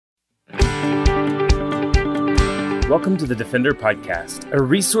Welcome to the Defender Podcast, a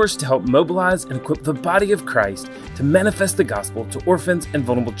resource to help mobilize and equip the body of Christ to manifest the gospel to orphans and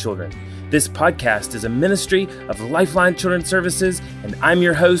vulnerable children. This podcast is a ministry of Lifeline Children's Services, and I'm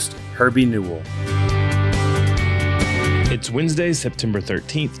your host, Herbie Newell. It's Wednesday, September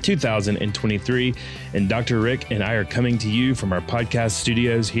 13th, 2023, and Dr. Rick and I are coming to you from our podcast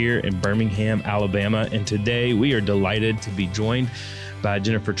studios here in Birmingham, Alabama, and today we are delighted to be joined by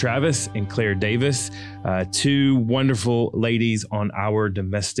Jennifer Travis and Claire Davis, two wonderful ladies on our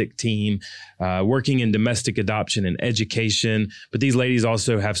domestic team, working in domestic adoption and education. But these ladies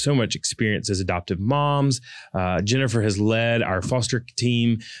also have so much experience as adoptive moms. Jennifer has led our foster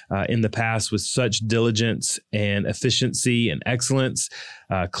team in the past with such diligence and efficiency and excellence.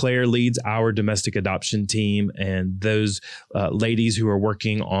 Claire leads our domestic adoption team, and those ladies who are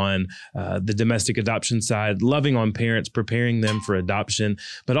working on the domestic adoption side, loving on parents, preparing them for adoption,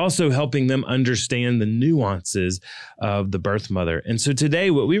 but also helping them understand the nuances of the birth mother. And so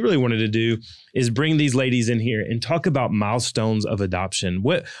today, what we really wanted to do is bring these ladies in here and talk about milestones of adoption.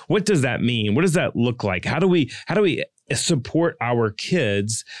 What does that mean? What does that look like? How do we support our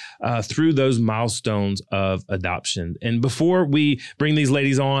kids through those milestones of adoption? And before we bring these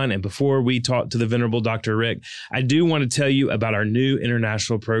ladies on and before we talk to the venerable Dr. Rick, I do want to tell you about our new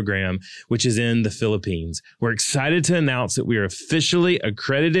international program, which is in the Philippines. We're excited to announce that we are officially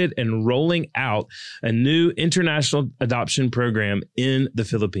accredited and rolling out a new international adoption program in the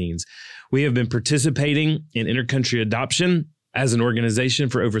Philippines. We have been participating in intercountry adoption as an organization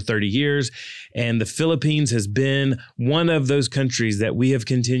for over 30 years. And the Philippines has been one of those countries that we have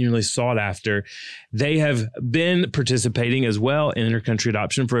continually sought after. They have been participating as well in intercountry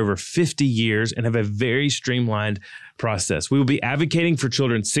adoption for over 50 years and have a very streamlined process. We will be advocating for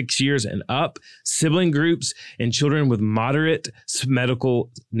children 6 years and up, sibling groups, and children with moderate medical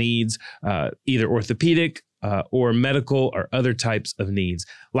needs, either orthopedic, or medical or other types of needs.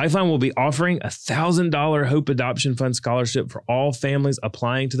 Lifeline will be offering a $1,000 Hope Adoption Fund scholarship for all families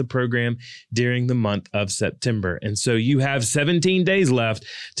applying to the program during the month of September. And so you have 17 days left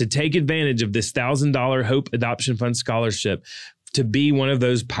to take advantage of this $1,000 Hope Adoption Fund scholarship to be one of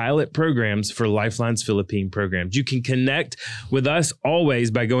those pilot programs for Lifeline's Philippine programs. You can connect with us always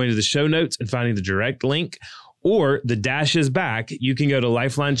by going to the show notes and finding the direct link, or the dash is back. You can go to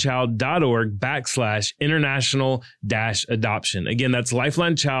lifelinechild.org/international-adoption. Again, that's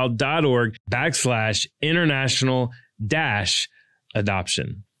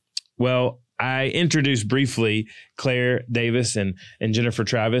lifelinechild.org/international-adoption. Well, I introduced briefly Claire Davis and Jennifer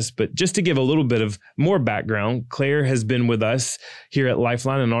Travis, but just to give a little bit of more background, Claire has been with us here at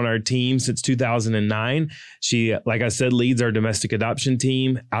Lifeline and on our team since 2009. She, like I said, leads our domestic adoption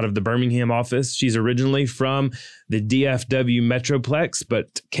team out of the Birmingham office. She's originally from the DFW Metroplex,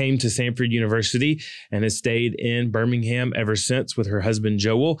 but came to Samford University and has stayed in Birmingham ever since with her husband,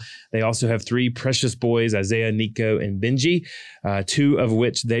 Joel. They also have three precious boys, Isaiah, Nico, and Benji, two of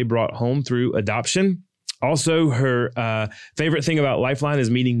which they brought home through adoption. Also, her favorite thing about Lifeline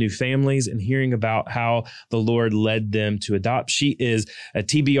is meeting new families and hearing about how the Lord led them to adopt. She is a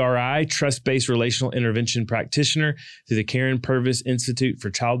TBRI, Trust-Based Relational Intervention Practitioner through the Karen Purvis Institute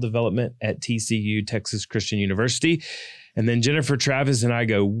for Child Development at TCU, Texas Christian University. And then Jennifer Travis and I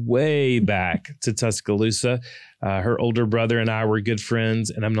go way back to Tuscaloosa. Her older brother and I were good friends,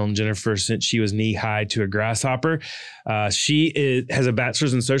 and I've known Jennifer since she was knee-high to a grasshopper. She has a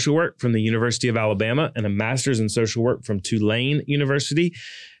bachelor's in social work from the University of Alabama and a master's in social work from Tulane University.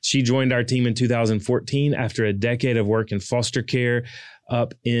 She joined our team in 2014 after a decade of work in foster care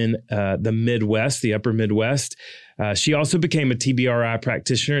up in the Midwest, the upper Midwest. She also became a TBRI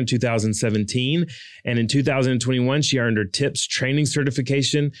practitioner in 2017. And in 2021, she earned her TIPS training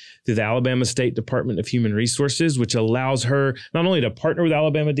certification through the Alabama State Department of Human Resources, which allows her not only to partner with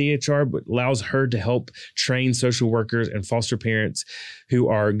Alabama DHR, but allows her to help train social workers and foster parents who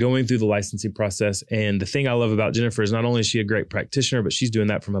are going through the licensing process. And the thing I love about Jennifer is not only is she a great practitioner, but she's doing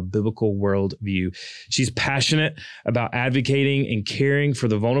that from a biblical worldview. She's passionate about advocating and caring for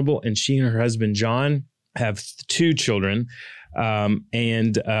the vulnerable, and she and her husband, John, have two children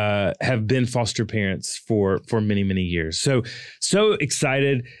and have been foster parents for many, many years. So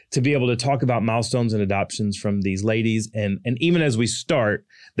excited to be able to talk about milestones and adoptions from these ladies. And even as we start,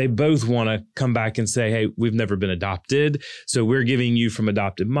 they both want to come back and say, hey, we've never been adopted. So we're giving you from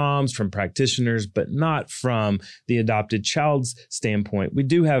adopted moms, from practitioners, but not from the adopted child's standpoint. We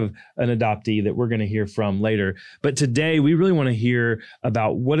do have an adoptee that we're going to hear from later. But today we really want to hear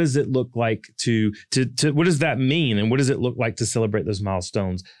about what does it look like to what does that mean? And what does it look like to celebrate those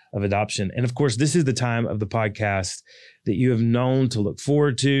milestones of adoption? And of course, this is the time of the podcast that you have known to look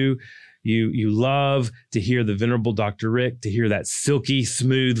forward to. You love to hear the venerable Dr. Rick, to hear that silky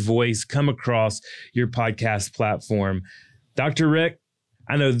smooth voice come across your podcast platform. Dr. Rick,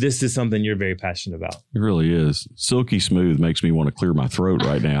 I know this is something you're very passionate about. It really is. Silky smooth makes me want to clear my throat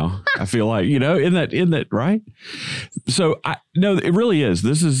right now. I feel like, isn't that right? So no, it really is.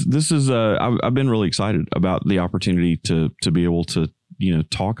 This is I've been really excited about the opportunity to be able to,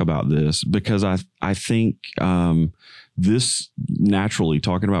 talk about this, because I think this naturally,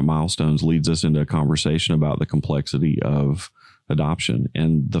 talking about milestones, leads us into a conversation about the complexity of adoption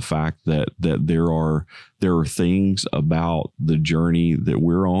and the fact that there are things about the journey that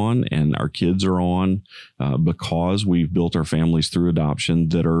we're on and our kids are on because we've built our families through adoption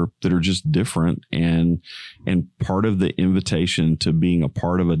that are just different, and part of the invitation to being a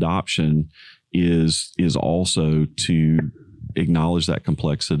part of adoption is also to acknowledge that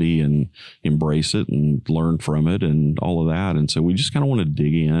complexity and embrace it and learn from it and all of that. And so we just kind of want to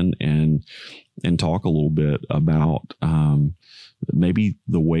dig in and talk a little bit about maybe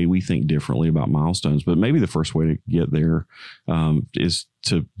the way we think differently about milestones. But maybe the first way to get there is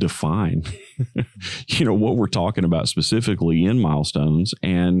to define, what we're talking about specifically in milestones,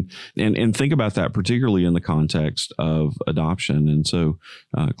 and think about that particularly in the context of adoption. And so,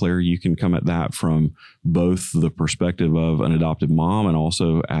 Claire, you can come at that from both the perspective of an adopted mom and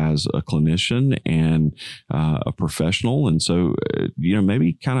also as a clinician and a professional. And so,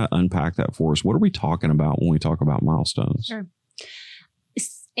 maybe kind of unpack that for us. What are we talking about when we talk about milestones? Sure.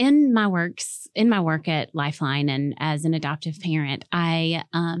 In my work at Lifeline and as an adoptive parent, I've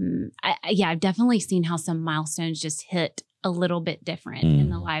definitely seen how some milestones just hit a little bit different in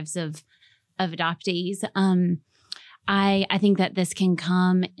the lives of adoptees. I think that this can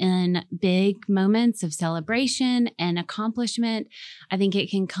come in big moments of celebration and accomplishment. I think it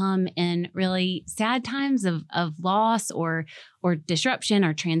can come in really sad times of loss or disruption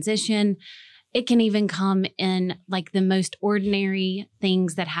or transition. It can even come in like the most ordinary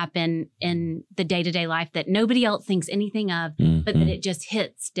things that happen in the day-to-day life that nobody else thinks anything of, but that it just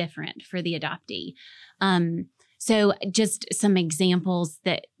hits different for the adoptee. So just some examples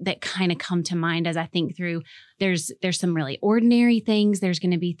that kind of come to mind as I think through. There's some really ordinary things. There's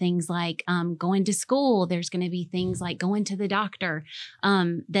going to be things like going to school. There's going to be things like going to the doctor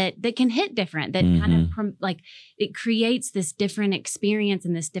that can hit different. That kind of it creates this different experience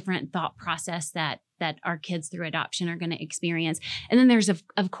and this different thought process that our kids through adoption are going to experience. And then there's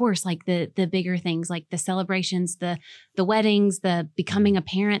of course like the bigger things like the celebrations, the weddings, the becoming a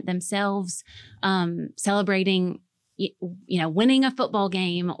parent themselves, celebrating winning a football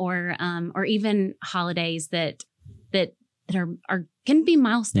game or even holidays that are can be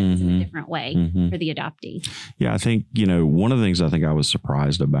milestones in a different way for the adoptee. Yeah, I think, one of the things I think I was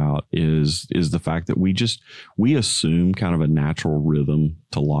surprised about is the fact that we assume kind of a natural rhythm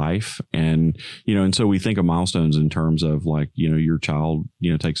to life. And, and so we think of milestones in terms of like, your child,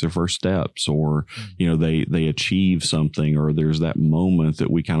 takes their first steps or, they achieve something, or there's that moment that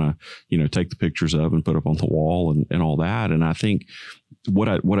we kind of, take the pictures of and put up on the wall and all that. And I think what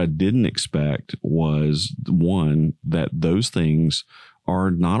I didn't expect was, one, that those things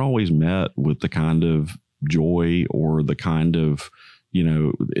are not always met with the kind of joy or the kind of,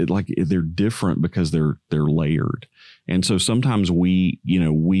 they're different because they're layered. And so sometimes we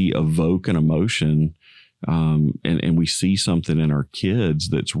evoke an emotion and we see something in our kids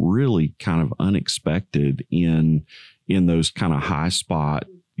that's really kind of unexpected in those kind of high spot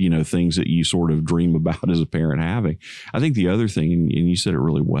things that you sort of dream about as a parent having. I think the other thing, and you said it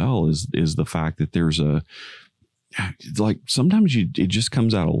really well, is the fact that there's sometimes it just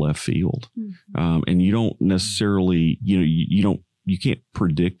comes out of left field, and you don't necessarily, you can't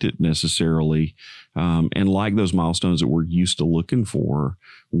predict it necessarily. And like those milestones that we're used to looking for,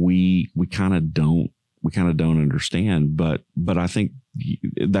 we kind of don't understand. But I think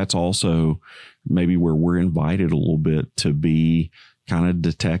that's also maybe where we're invited a little bit to be kind of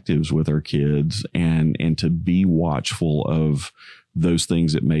detectives with our kids and to be watchful of those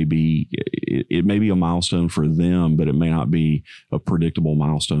things that it may be a milestone for them, but it may not be a predictable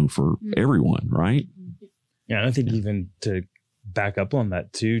milestone for everyone, right? Yeah, and I think even to back up on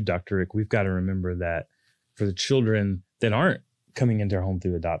that too, Dr. Rick, we've got to remember that for the children that aren't coming into our home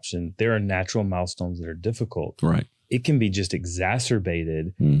through adoption, there are natural milestones that are difficult. Right. It can be just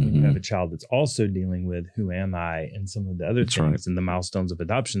exacerbated when you have a child that's also dealing with who am I and some of the other things and the milestones of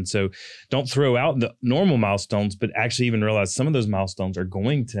adoption. So don't throw out the normal milestones, but actually even realize some of those milestones are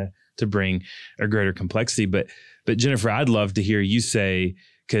going to bring a greater complexity. But Jennifer, I'd love to hear you say,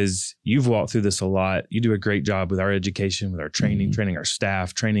 because you've walked through this a lot, you do a great job with our education, with our training, training our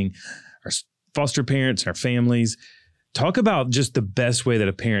staff, training our foster parents, our families. Talk about just the best way that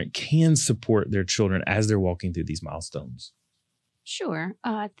a parent can support their children as they're walking through these milestones. Sure.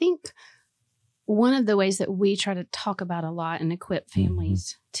 I think one of the ways that we try to talk about a lot and equip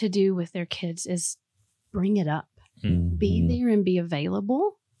families to do with their kids is bring it up. Be there and be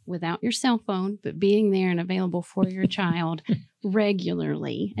available without your cell phone, but being there and available for your child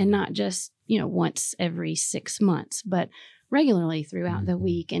regularly, and not just, once every 6 months, but regularly throughout the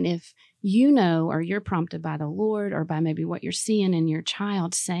week. And if you know, or you're prompted by the Lord or by maybe what you're seeing in your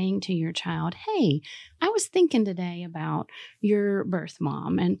child, saying to your child, hey, I was thinking today about your birth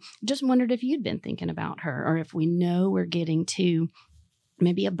mom and just wondered if you'd been thinking about her, or if we know we're getting to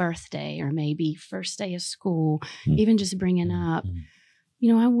maybe a birthday or maybe first day of school, even just bringing up,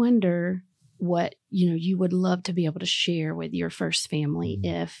 I wonder what, you would love to be able to share with your first family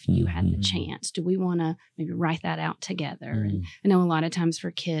if you had the chance. Do we want to maybe write that out together? And I know a lot of times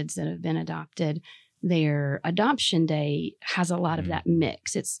for kids that have been adopted, their adoption day has a lot of that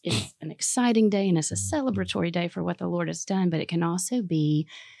mix. It's an exciting day and it's a celebratory day for what the Lord has done, but it can also be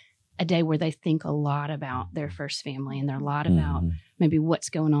a day where they think a lot about their first family and they're a lot about maybe what's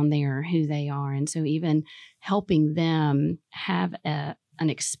going on there, or who they are. And so even helping them have an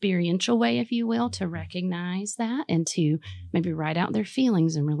experiential way, if you will, to recognize that and to maybe write out their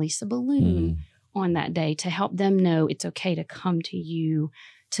feelings and release a balloon on that day to help them know it's okay to come to you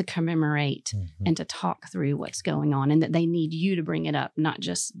to commemorate and to talk through what's going on, and that they need you to bring it up, not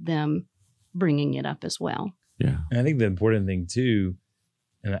just them bringing it up as well. Yeah. And I think the important thing too,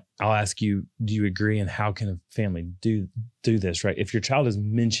 and I'll ask you, do you agree, and how can a family do this, right? If your child is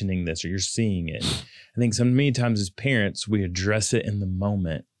mentioning this or you're seeing it, I think many times as parents, we address it in the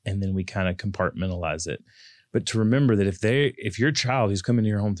moment and then we kind of compartmentalize it. But to remember that if your child who's coming to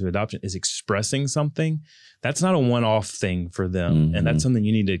your home through adoption is expressing something, that's not a one-off thing for them. And that's something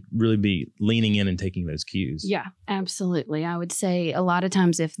you need to really be leaning in and taking those cues. Yeah, absolutely. I would say a lot of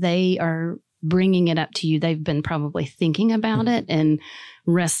times if they are bringing it up to you, they've been probably thinking about it and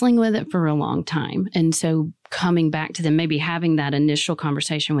wrestling with it for a long time. And so coming back to them, maybe having that initial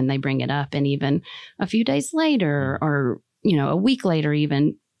conversation when they bring it up, and even a few days later or, a week later,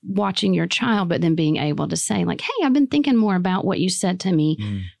 even watching your child, but then being able to say like, hey, I've been thinking more about what you said to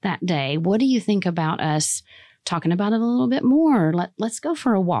me that day. What do you think about us talking about it a little bit more? Let's go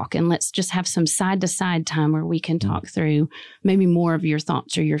for a walk and let's just have some side-to-side time where we can talk through maybe more of your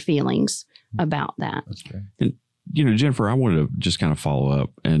thoughts or your feelings about that. That's great. And, Jennifer, I wanted to just kind of follow up,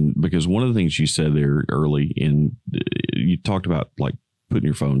 and because one of the things you said there early you talked about like putting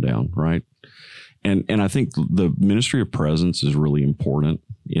your phone down, right? And I think the ministry of presence is really important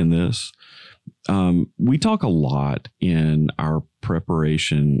in this. We talk a lot in our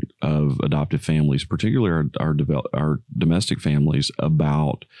preparation of adoptive families, particularly our domestic families,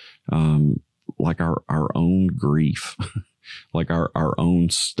 about like our own grief. Like our own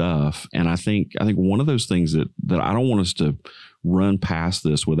stuff. And I think one of those things that I don't want us to run past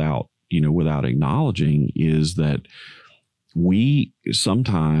this without acknowledging is that we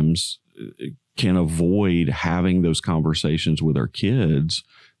sometimes can avoid having those conversations with our kids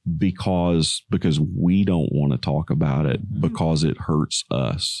because we don't want to talk about it because it hurts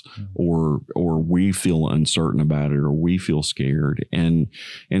us or we feel uncertain about it or we feel scared. And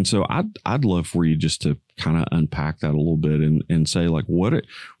so I'd love for you just to kind of unpack that a little bit and say like, what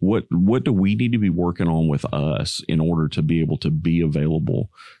do we need to be working on with us in order to be able to be available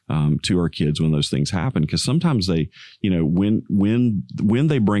to our kids when those things happen? Because sometimes they, when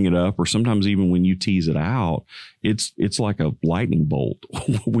they bring it up, or sometimes even when you tease it out, it's like a lightning bolt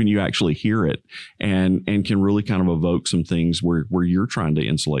when you actually hear it, and can really kind of evoke some things where you're trying to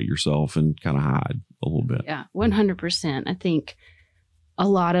insulate yourself and kind of hide a little bit. Yeah, 100%. I think a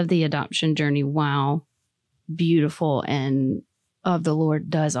lot of the adoption journey, while beautiful and of the Lord,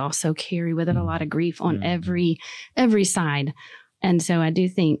 does also carry with it a lot of grief on every side. And so I do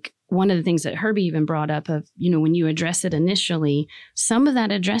think one of the things that Herbie even brought up of, when you address it initially, some of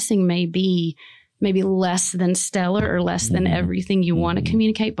that addressing may be maybe less than stellar or less than everything you want to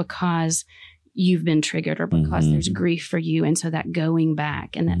communicate because you've been triggered or because there's grief for you. And so that going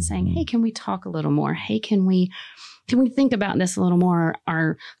back and that saying, hey, can we talk a little more? Hey, can we think about this a little more?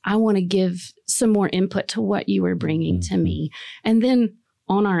 Or I want to give some more input to what you were bringing to me. And then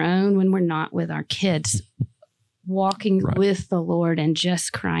on our own, when we're not with our kids, walking with the Lord and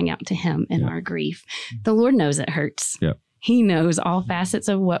just crying out to him in our grief. The Lord knows it hurts. Yeah. He knows all facets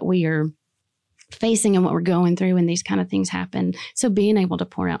of what we are facing and what we're going through when these kind of things happen. So being able to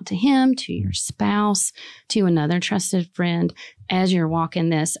pour out to him, to your spouse, to another trusted friend as you're walking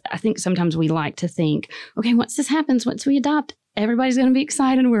this. I think sometimes we like to think, okay, once this happens, once we adopt, everybody's going to be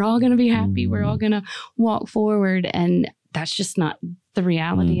excited. We're all going to be happy. We're all going to walk forward. And that's just not the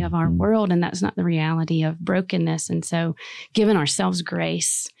reality of our world. And that's not the reality of brokenness. And so giving ourselves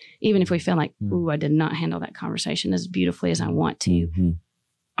grace, even if we feel like, ooh, I did not handle that conversation as beautifully as I want to,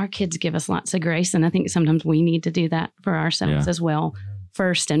 our kids give us lots of grace. And I think sometimes we need to do that for ourselves as well,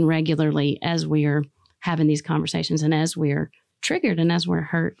 first and regularly, as we're having these conversations and as we're triggered and as we're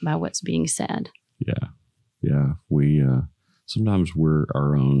hurt by what's being said. Yeah. We, sometimes we're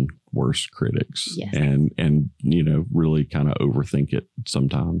our own worst critics and, you know, really kind of overthink it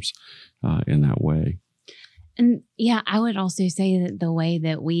sometimes in that way. And yeah, I would also say that the way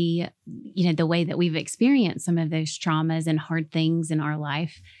that we've experienced some of those traumas and hard things in our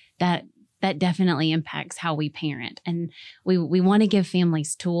life, that definitely impacts how we parent. And we want to give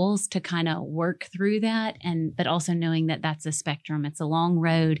families tools to kind of work through that. But also knowing that that's a spectrum. It's a long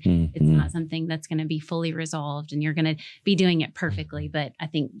road. It's not something that's going to be fully resolved and you're going to be doing it perfectly. But I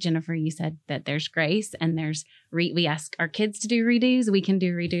think, Jennifer, you said that there's grace and we ask our kids to do redos. We can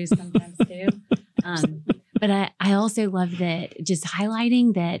do redos sometimes too. But I also love that, just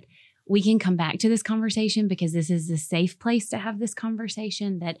highlighting that we can come back to this conversation because this is a safe place to have this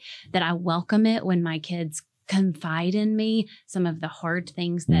conversation, that I welcome it when my kids confide in me some of the hard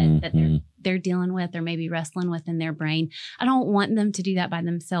things that they're dealing with or maybe wrestling with in their brain. I don't want them to do that by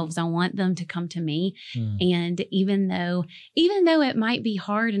themselves. I want them to come to me. And even though it might be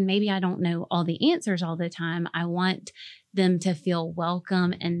hard and maybe I don't know all the answers all the time, I want them to feel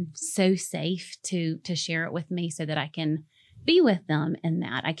welcome and so safe to share it with me so that I can be with them in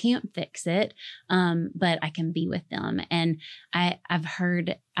that. I can't fix it, but I can be with them. And I've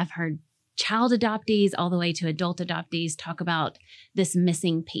heard child adoptees all the way to adult adoptees talk about this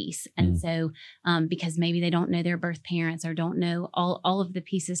missing piece. And so because maybe they don't know their birth parents or don't know all of the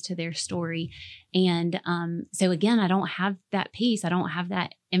pieces to their story. And so again, I don't have that piece. I don't have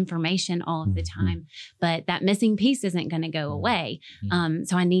that information all of the time, but that missing piece isn't going to go away.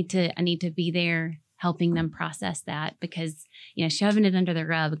 So I need to be there helping them process that, because, you know, shoving it under the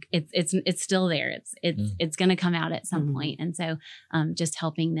rug, it's still there. It's going to come out at some point. And so just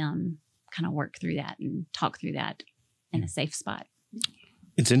helping them kind of work through that and talk through that in a safe spot.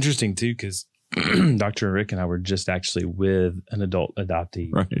 It's interesting too, because Dr. Rick and I were just actually with an adult adoptee.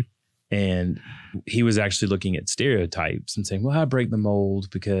 Right. And he was actually looking at stereotypes and saying, well, I break the mold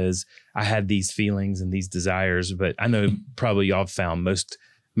because I had these feelings and these desires. But I know probably y'all found most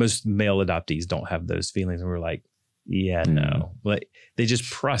male adoptees don't have those feelings. And we're like, yeah, no. But they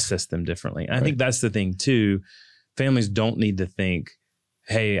just process them differently. And I think that's the thing too. Families don't need to think,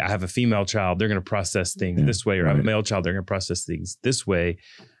 hey, I have a female child, they're going to process things this way, or I have a male child, they're going to process things this way.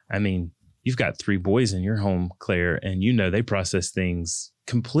 I mean, you've got 3 boys in your home, Claire, and you know they process things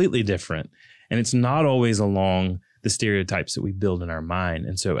completely different. And it's not always along the stereotypes that we build in our mind.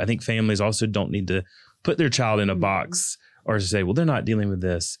 And so I think families also don't need to put their child in a box or to say, well, they're not dealing with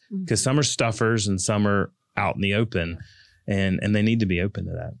this, because some are stuffers and some are out in the open, and they need to be open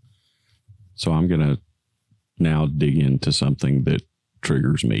to that. So I'm going to now dig into something that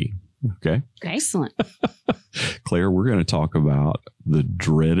triggers me. Okay. Excellent. Claire, we're going to talk about the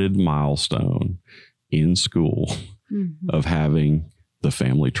dreaded milestone in school of having the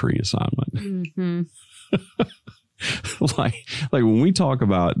family tree assignment. like when we talk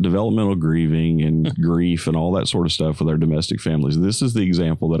about developmental grieving and grief and all that sort of stuff with our domestic families, this is the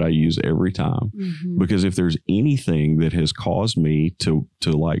example that I use every time, because if there's anything that has caused me to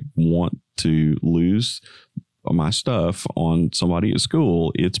like want to lose my stuff on somebody at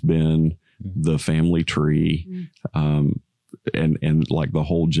school, it's been the family tree, and like the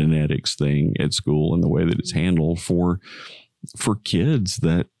whole genetics thing at school and the way that it's handled for kids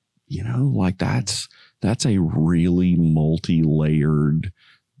that, you know, like that's a really multi-layered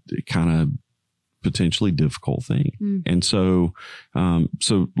kind of potentially difficult thing. And so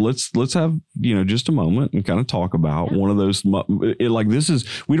let's have, you know, just a moment and kind of talk about one of those, like this is,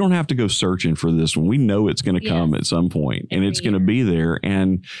 we don't have to go searching for this one. We know it's going to come at some point, and it's going to be there.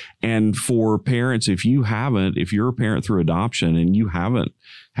 And for parents, if you're a parent through adoption and you haven't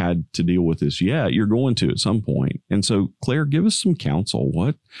had to deal with this yet, you're going to at some point. And so Claire, give us some counsel.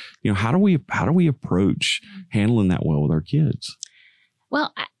 How do we approach handling that well with our kids?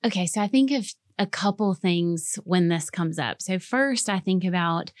 Well, okay. So I think of a couple things when this comes up. So first, I think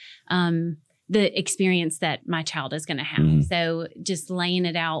about the experience that my child is going to have. So just laying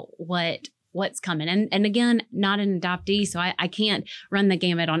it out what's coming. And again, not an adoptee, so I can't run the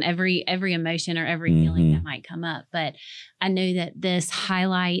gamut on every emotion or every feeling that might come up. But I know that this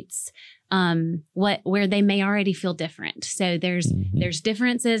highlights where they may already feel different. So there's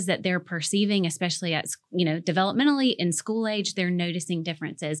differences that they're perceiving, especially at, developmentally in school age, they're noticing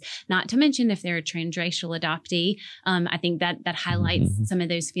differences. Not to mention if they're a transracial adoptee, I think that highlights some of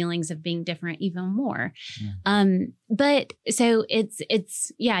those feelings of being different even more. But so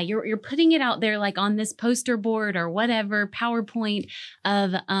it's you're putting it out there like on this poster board or whatever PowerPoint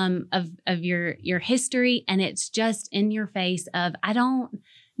of your history, and it's just in your face of, I don't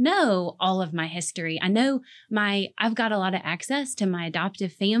know all of my history. I know I've got a lot of access to my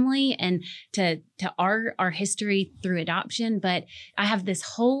adoptive family and to our history through adoption, but I have this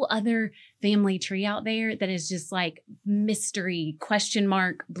whole other family tree out there that is just like mystery, question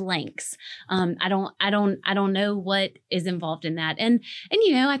mark, blanks. I don't know what is involved in that. And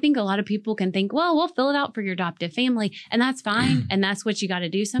I think a lot of people can think, well, we'll fill it out for your adoptive family, and that's fine. And that's what you got to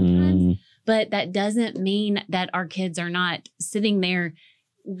do sometimes. But that doesn't mean that our kids are not sitting there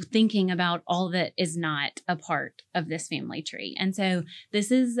thinking about all that is not a part of this family tree. And so this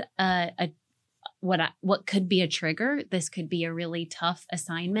is what could be a trigger. This could be a really tough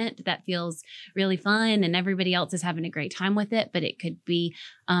assignment that feels really fun and everybody else is having a great time with it, but it could be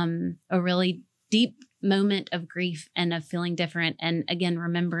a really deep moment of grief and of feeling different. And again,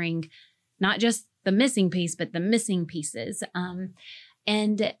 remembering not just the missing piece, but the missing pieces.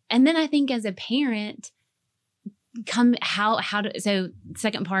 And then I think as a parent, so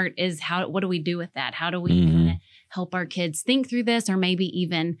second part is what do we do with that? How do we kind of help our kids think through this, or maybe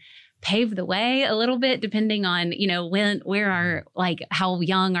even pave the way a little bit, depending on, how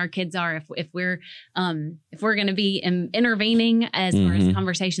young our kids are, if we're going to be intervening as far as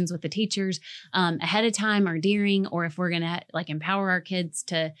conversations with the teachers ahead of time or during, or if we're going to empower our kids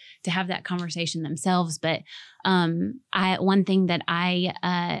to have that conversation themselves. But one thing that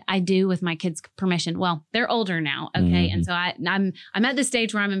I do with my kids' permission, well, they're older now. Okay. And so I'm at the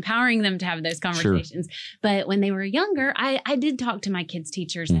stage where I'm empowering them to have those conversations. Sure. But when they were younger, I did talk to my kids'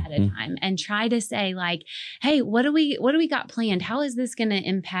 teachers ahead of time and try to say hey, what do we got planned? How is this going to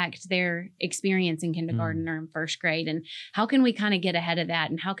impact their experience in kindergarten or in first grade? And how can we kind of get ahead of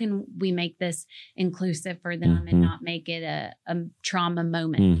that? And how can we make this inclusive for them and not make it a trauma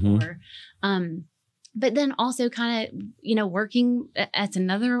moment? But then also kind of, working as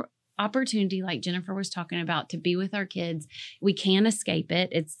another opportunity, like Jennifer was talking about, to be with our kids. We can't escape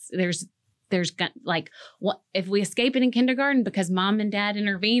it. There's what if we escape it in kindergarten because mom and dad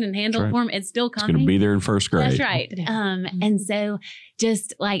intervene and handle it for them, it's still coming. It's going to be there in first grade. That's right. And so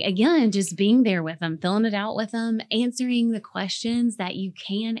just just being there with them, filling it out with them, answering the questions that you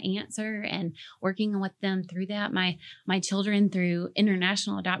can answer and working with them through that. My children through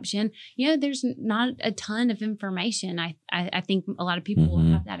international adoption, there's not a ton of information. I think a lot of people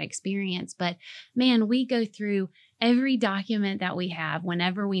will have that experience, but man, we go through every document that we have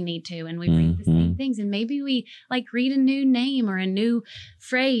whenever we need to, and we read the same things, and maybe we read a new name or a new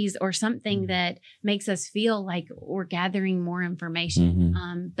phrase or something that makes us feel like we're gathering more information.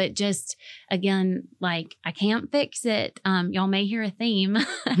 But just again, I can't fix it. Y'all may hear a theme.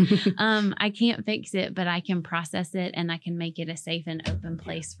 I can't fix it, but I can process it, and I can make it a safe and open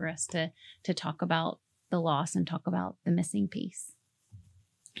place for us to talk about the loss and talk about the missing piece.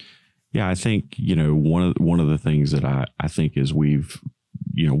 Yeah, I think, one of the things that I think is we've,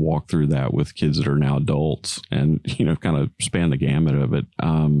 walked through that with kids that are now adults and, kind of span the gamut of it,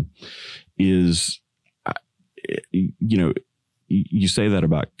 is, you say that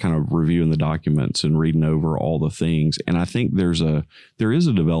about kind of reviewing the documents and reading over all the things. And I think there is a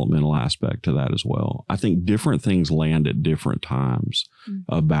developmental aspect to that as well. I think different things land at different times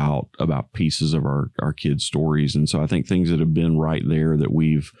about pieces of our kids' stories. And so I think things that have been right there that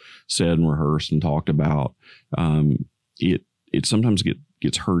we've said and rehearsed and talked about, it sometimes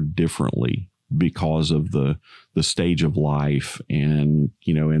gets heard differently because of the stage of life and,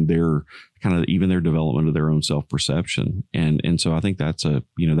 and their kind of even their development of their own self-perception. And so I think that's a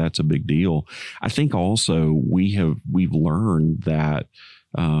big deal. I think also we've learned that,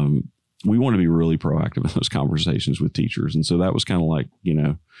 we want to be really proactive in those conversations with teachers. And so that was kind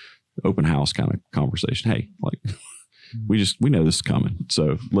of open house kind of conversation. Hey, we know this is coming.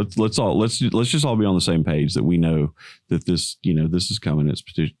 So let's just all be on the same page that we know that this is coming. It's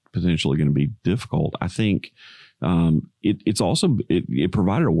potentially going to be difficult. I think it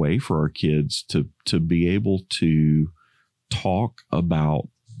provided a way for our kids to be able to talk about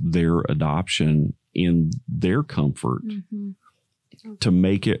their adoption in their comfort, to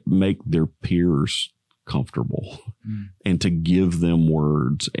make their peers comfortable and to give them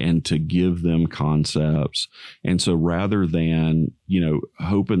words and to give them concepts. And so rather than,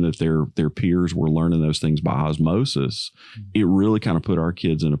 hoping that their peers were learning those things by osmosis, it really kind of put our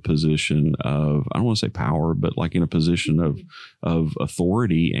kids in a position of, I don't want to say power, but like in a position of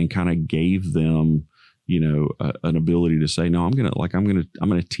authority, and kind of gave them, an ability to say, no, I'm going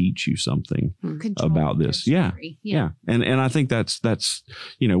to teach you something about this. Yeah. And I think that's,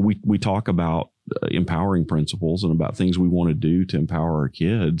 we talk about empowering principles and about things we want to do to empower our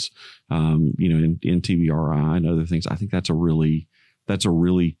kids, in TBRI and other things. I think that's a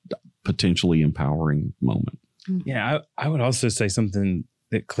really potentially empowering moment. Yeah. I would also say something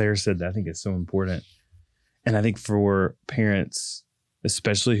that Claire said that I think is so important. And I think for parents,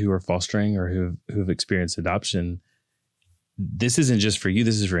 especially who are fostering or who have experienced adoption, this isn't just for you.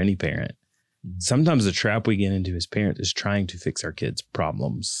 This is for any parent. Sometimes the trap we get into as parents is trying to fix our kids'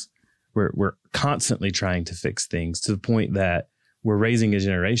 problems. We're constantly trying to fix things to the point that we're raising a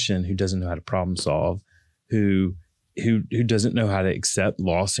generation who doesn't know how to problem solve, who doesn't know how to accept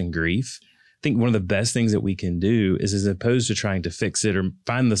loss and grief. I think one of the best things that we can do is, as opposed to trying to fix it or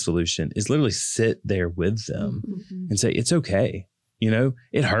find the solution, is literally sit there with them and say, it's okay.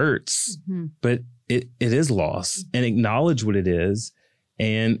 It hurts, but it is loss, and acknowledge what it is,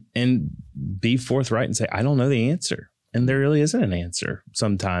 and be forthright and say, I don't know the answer. And there really isn't an answer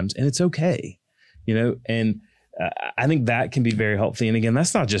sometimes, and it's okay, and I think that can be very helpful. And again,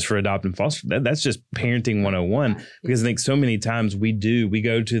 that's not just for adopt and foster. That's just parenting 101, because I think so many times we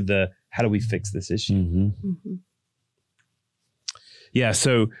go to the, how do we fix this issue? Yeah.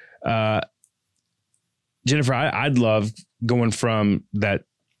 So, Jennifer, I'd love going from that,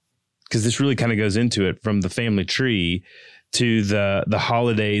 because this really kind of goes into it, from the family tree to the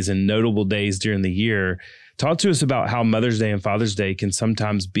holidays and notable days during the year. Talk to us about how Mother's Day and Father's Day can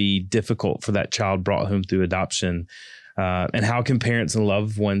sometimes be difficult for that child brought home through adoption. And how can parents and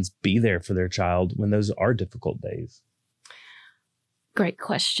loved ones be there for their child when those are difficult days? Great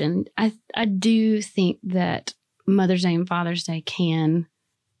question. I do think that Mother's Day and Father's Day can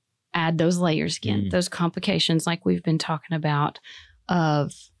add those layers again, those complications like we've been talking about,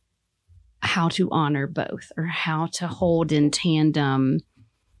 of how to honor both, or how to hold in tandem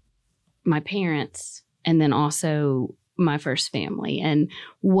my parents and then also my first family. And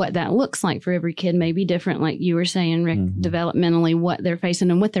what that looks like for every kid may be different, like you were saying, Rick, developmentally, what they're facing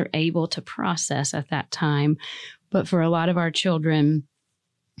and what they're able to process at that time. But for a lot of our children,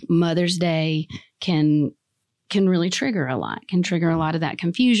 Mother's Day can really trigger a lot of that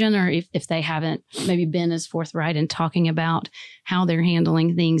confusion, or if they haven't maybe been as forthright in talking about how they're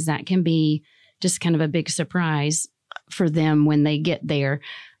handling things, that can be just kind of a big surprise for them when they get there.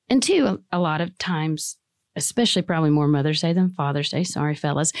 And two, a lot of times, especially probably more Mother's Day than Father's Day. Sorry,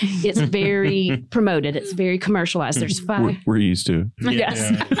 fellas. It's very promoted. It's very commercialized. There's five. We're used to it.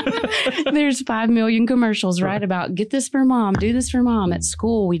 Yes. There's 5 million commercials, right? About get this for mom, do this for mom. At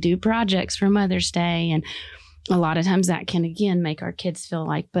school, we do projects for Mother's Day. And a lot of times that can, again, make our kids feel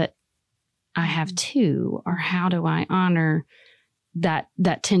like, but I have two, or how do I honor that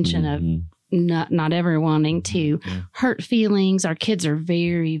tension of not ever wanting to hurt feelings. Our kids are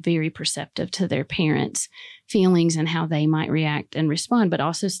very, very perceptive to their parents' feelings and how they might react and respond, but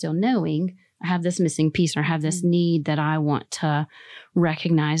also still knowing I have this missing piece, or I have this need that I want to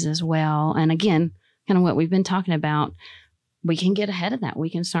recognize as well. And again, kind of what we've been talking about, we can get ahead of that. We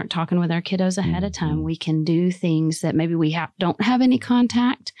can start talking with our kiddos ahead of time. We can do things that maybe we don't have any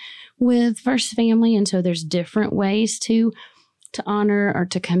contact with first family. And so there's different ways to honor or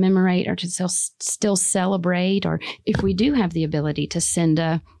to commemorate or to still celebrate. Or if we do have the ability to send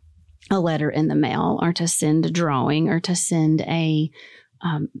a letter in the mail, or to send a drawing, or to send a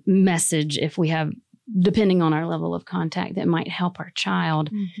message, if we have, depending on our level of contact, that might help our child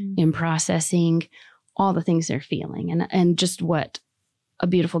in processing all the things they're feeling, and just what a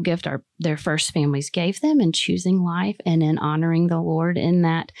beautiful gift their first families gave them in choosing life and in honoring the Lord in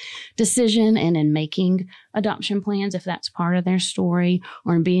that decision, and in making adoption plans, if that's part of their story,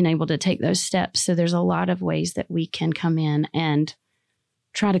 or in being able to take those steps. So there's a lot of ways that we can come in and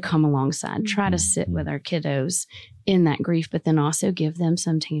try to come alongside, try to sit with our kiddos in that grief, but then also give them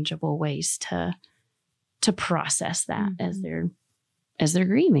some tangible ways to process that as they're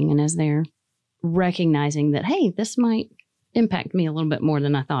grieving, and as they're recognizing that, hey, this might impact me a little bit more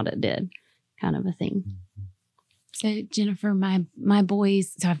than I thought it did, kind of a thing. So Jennifer, my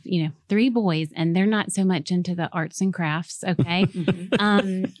boys, so I've 3 boys, and they're not so much into the arts and crafts. Okay.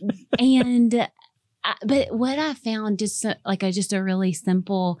 But what I found, just a really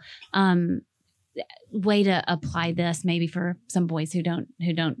simple way to apply this maybe for some boys who don't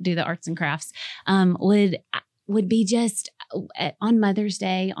do the arts and crafts would be just on Mother's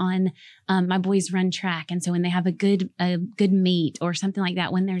Day, on my boys run track. And so when they have a good meet or something like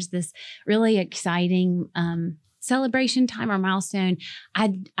that, when there's this really exciting celebration time or milestone,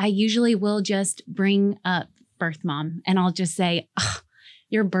 I usually will just bring up birth mom, and I'll just say, oh,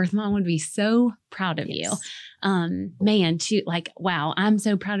 your birth mom would be so proud of you. Man, wow, I'm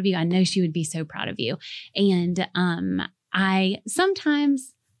so proud of you. I know she would be so proud of you. And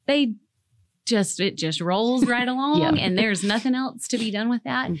sometimes it just rolls right along and there's nothing else to be done with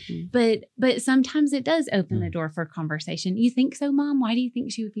that. Mm-hmm. But sometimes it does open the door for conversation. You think so, Mom? Why do you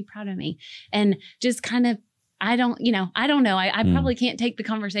think she would be proud of me? And just kind of, I don't know. I probably can't take the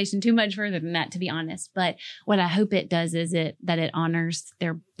conversation too much further than that, to be honest. But what I hope it does is that it honors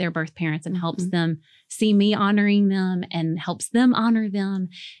their birth parents and helps them see me honoring them and helps them honor them.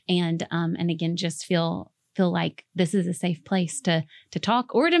 And again, just feel like this is a safe place to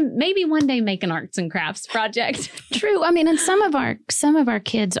talk, or to maybe one day make an arts and crafts project. True. I mean, and some of our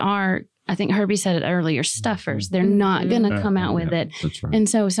kids are, I think Herbie said it earlier, stuffers. They're not going to come out with it. That's right. And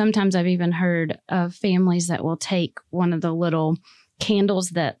so sometimes I've even heard of families that will take one of the little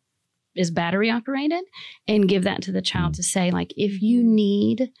candles that is battery operated and give that to the child to say, like, if you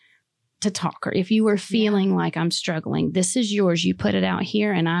need to talk, or if you were feeling like I'm struggling, this is yours. You put it out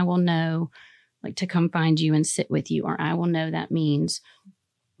here and I will know, like, to come find you and sit with you, or I will know that means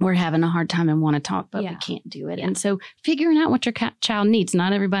we're having a hard time and want to talk, but we can't do it. And so figuring out what your child needs.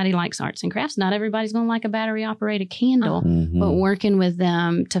 Not everybody likes arts and crafts. Not everybody's going to like a battery operated candle, but working with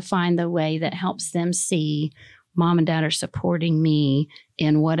them to find the way that helps them see Mom and Dad are supporting me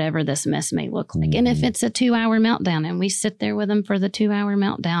in whatever this mess may look like. And if it's a 2-hour meltdown, and we sit there with them for the 2-hour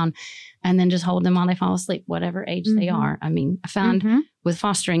meltdown and then just hold them while they fall asleep, whatever age they are. I mean, I found with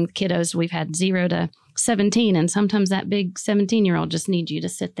fostering kiddos, we've had 0 to 17, and sometimes that big 17-year-old just needs you to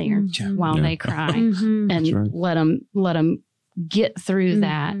sit there while they cry and let them get through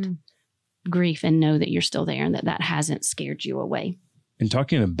that grief and know that you're still there and that hasn't scared you away. And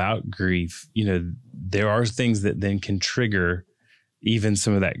talking about grief, there are things that then can trigger even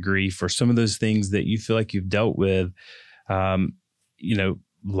some of that grief, or some of those things that you feel like you've dealt with,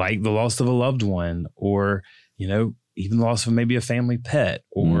 like the loss of a loved one, or, even the loss of maybe a family pet,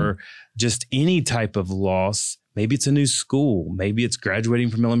 or just any type of loss. Maybe it's a new school. Maybe it's graduating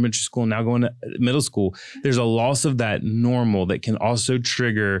from elementary school and now going to middle school. There's a loss of that normal that can also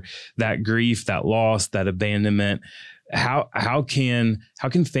trigger that grief, that loss, that abandonment. How can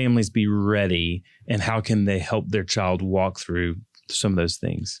families be ready, and how can they help their child walk through some of those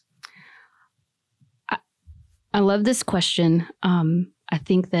things? I love this question. I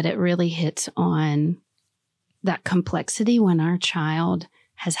think that it really hits on that complexity when our child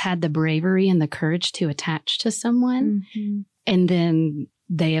has had the bravery and the courage to attach to someone, and then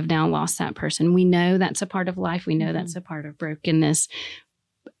they have now lost that person. We know that's a part of life. We know that's a part of brokenness,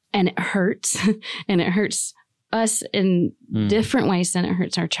 and it hurts, and it hurts us in different ways than it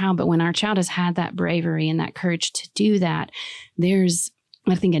hurts our child. But when our child has had that bravery and that courage to do that, there's,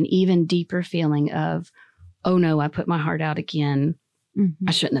 I think, an even deeper feeling of, oh no, I put my heart out again.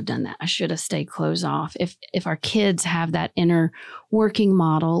 I shouldn't have done that. I should have stayed closed off. If our kids have that inner working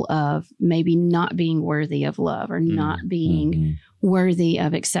model of maybe not being worthy of love, or not being worthy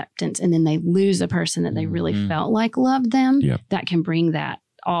of acceptance, and then they lose a person that they really felt like loved them, that can bring that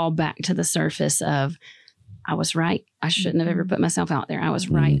all back to the surface of, I was right. I shouldn't have ever put myself out there. I was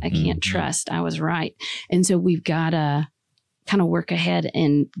right. I can't trust. I was right. And so we've got to kind of work ahead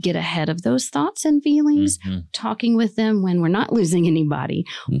and get ahead of those thoughts and feelings, talking with them when we're not losing anybody,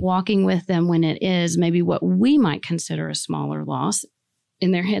 walking with them when it is maybe what we might consider a smaller loss.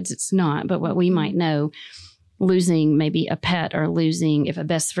 In their heads, it's not, but what we might know, losing maybe a pet, or losing if a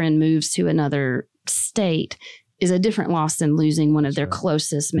best friend moves to another state, is a different loss than losing one of their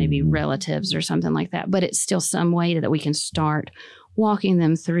closest, maybe relatives or something like that. But it's still some way that we can start walking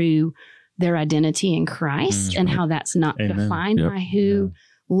them through their identity in Christ, and how that's not defined by who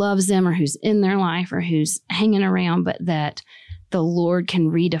loves them, or who's in their life, or who's hanging around, but that the Lord can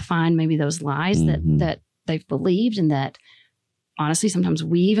redefine maybe those lies that they've believed, and that honestly, sometimes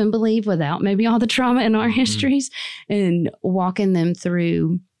we even believe without maybe all the trauma in our histories, and walking them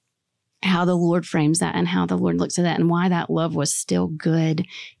through how the Lord frames that, and how the Lord looks at that, and why that love was still good,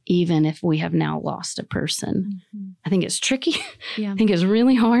 even if we have now lost a person. I think it's tricky. I think it's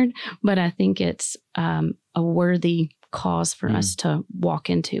really hard, but I think it's a worthy cause for us to walk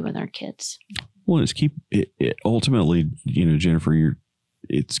into with our kids. Well, it ultimately, Jennifer,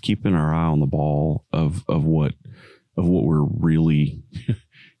 it's keeping our eye on the ball of what we're really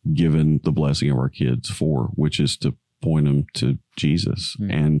given the blessing of our kids for, which is to point them to Jesus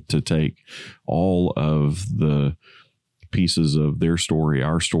and to take all of the pieces of their story,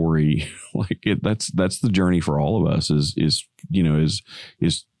 our story, that's the journey for all of us is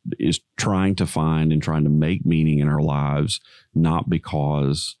trying to find and trying to make meaning in our lives, not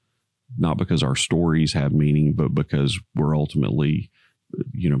because our stories have meaning, but because we're ultimately,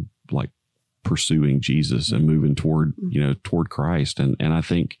 pursuing Jesus and moving toward Christ. And I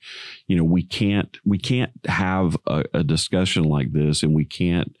think, we can't have a discussion like this, and we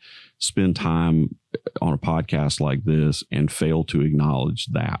can't spend time on a podcast like this and fail to acknowledge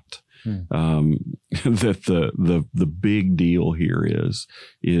that. That the big deal here is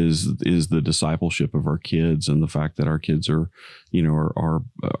the discipleship of our kids, and the fact that our kids are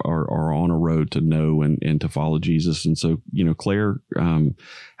on a road to know and to follow Jesus. And so, Claire,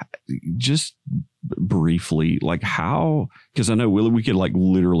 just briefly, how, because I know we could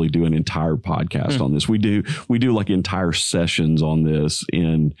literally do an entire podcast on this. We do entire sessions on this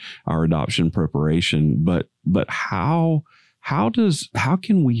in our adoption preparation, but how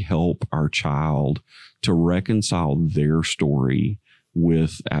can we help our child to reconcile their story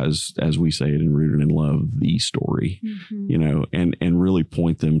with, as we say it in Rooted in Love, the story, and really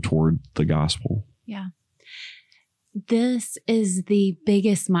point them toward the gospel? Yeah. This is the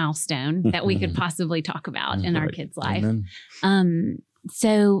biggest milestone that we could possibly talk about in our kids' life.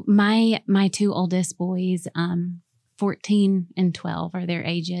 So my two oldest boys, 14 and 12 are their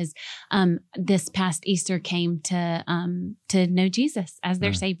ages. This past Easter came to know Jesus as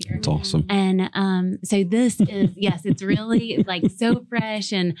their Savior. That's awesome. And so this is, yes, it's really so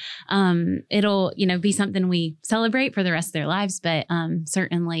fresh, and it'll, be something we celebrate for the rest of their lives, but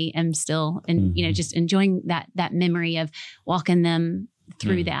certainly am still, just enjoying that memory of walking them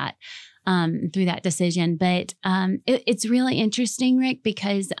through that. Through that decision. But it's really interesting, Rick,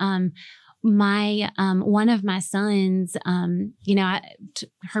 because my one of my sons,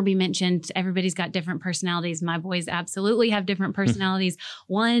 Herbie mentioned everybody's got different personalities. My boys absolutely have different personalities.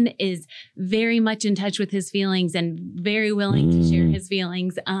 One is very much in touch with his feelings and very willing to share his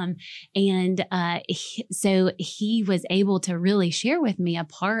feelings. So he was able to really share with me a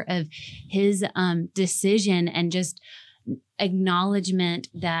part of his decision, and just acknowledgement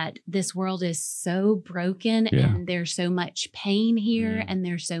that this world is so broken and there's so much pain here and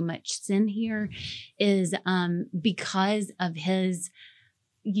there's so much sin here is because of his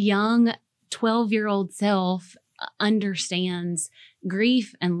young 12-year-old self understands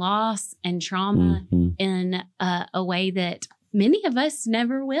grief and loss and trauma in a way that many of us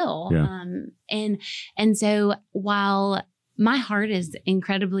never will. And so while my heart is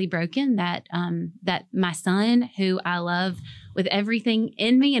incredibly broken that my son, who I love with everything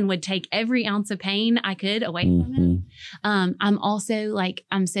in me and would take every ounce of pain I could away from him, I'm also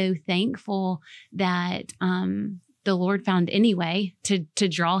I'm so thankful that the Lord found any way to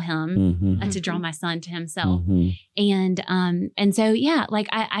draw him, to draw my son to himself. And so,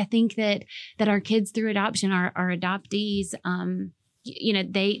 I think that our kids through adoption, our adoptees,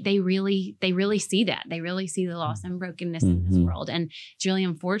 they really see that. They really see the loss and brokenness in this world. And it's really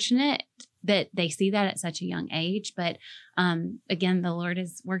unfortunate that they see that at such a young age. But again, the Lord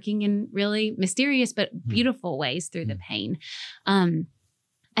is working in really mysterious but beautiful ways through the pain.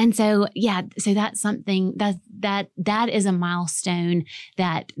 And so, so that's something that is a milestone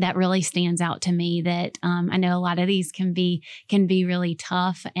that really stands out to me, that I know a lot of these can be really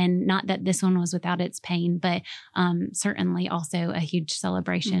tough, and not that this one was without its pain, but certainly also a huge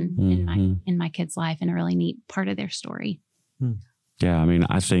celebration in my kids' life, and a really neat part of their story. Yeah. I mean,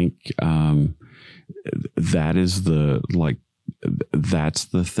 I think that is that's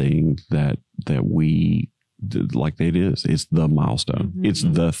the thing that we, it's the milestone. It's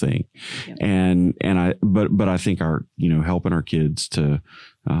the thing. And I think our, helping our kids to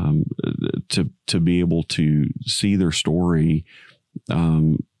be able to see their story,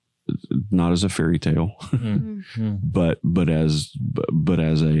 not as a fairy tale, but as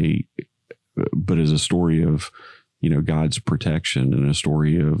a story of, God's protection, and a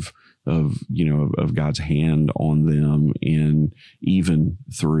story of God's hand on them, in even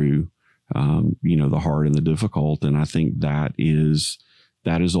through, the hard and the difficult. And I think that is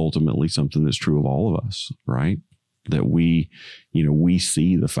ultimately something that's true of all of us, right? That we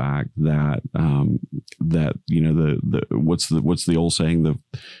see the fact that, what's the old saying?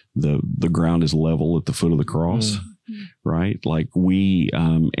 The ground is level at the foot of the cross, right?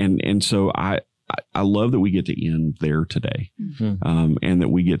 And so I love that we get to end there today, and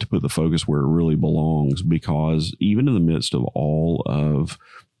that we get to put the focus where it really belongs, because even in the midst of all of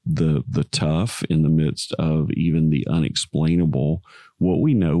the tough, in the midst of even the unexplainable, what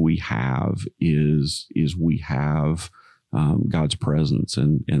we know we have is we have God's presence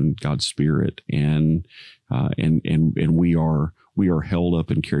and God's Spirit, and we are held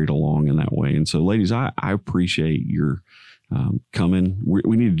up and carried along in that way. And so, ladies, I appreciate your coming.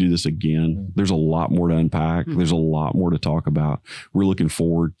 We need to do this again. There's a lot more to unpack. There's a lot more to talk about. We're looking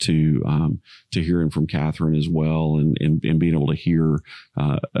forward to hearing from Catherine as well, and being able to hear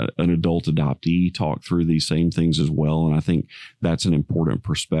an adult adoptee talk through these same things as well. And I think that's an important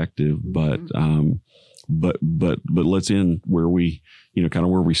perspective. But let's end where we, kind of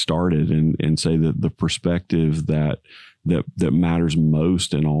where we started, and say that the perspective that matters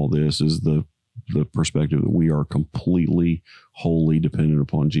most in all this is the perspective that we are completely, wholly dependent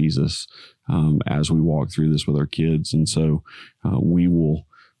upon Jesus as we walk through this with our kids. And so we will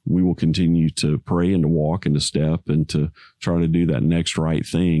continue to pray and to walk and to step and to try to do that next right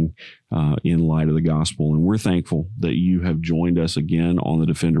thing in light of the gospel. And we're thankful that you have joined us again on the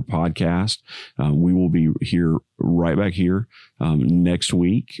Defender podcast. We will be here right back here next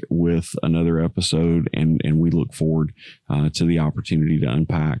week with another episode. And we look forward to the opportunity to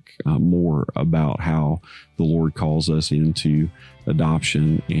unpack more about how the Lord calls us into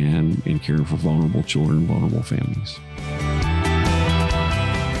adoption and caring for vulnerable children, vulnerable families.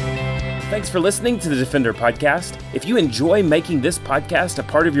 Thanks for listening to the Defender Podcast. If you enjoy making this podcast a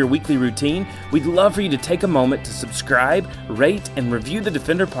part of your weekly routine, we'd love for you to take a moment to subscribe, rate, and review the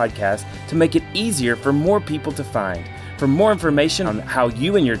Defender Podcast to make it easier for more people to find. For more information on how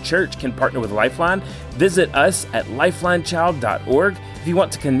you and your church can partner with Lifeline, visit us at lifelinechild.org. If you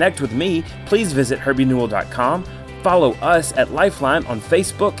want to connect with me, please visit herbienewell.com. Follow us at Lifeline on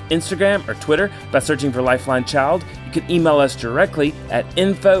Facebook, Instagram, or Twitter by searching for Lifeline Child. You can email us directly at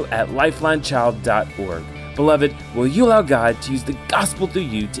info@lifelinechild.org. Beloved, will you allow God to use the gospel through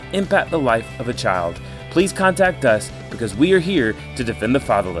you to impact the life of a child? Please contact us because we are here to defend the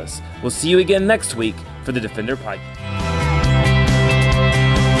fatherless. We'll see you again next week for the Defender Podcast.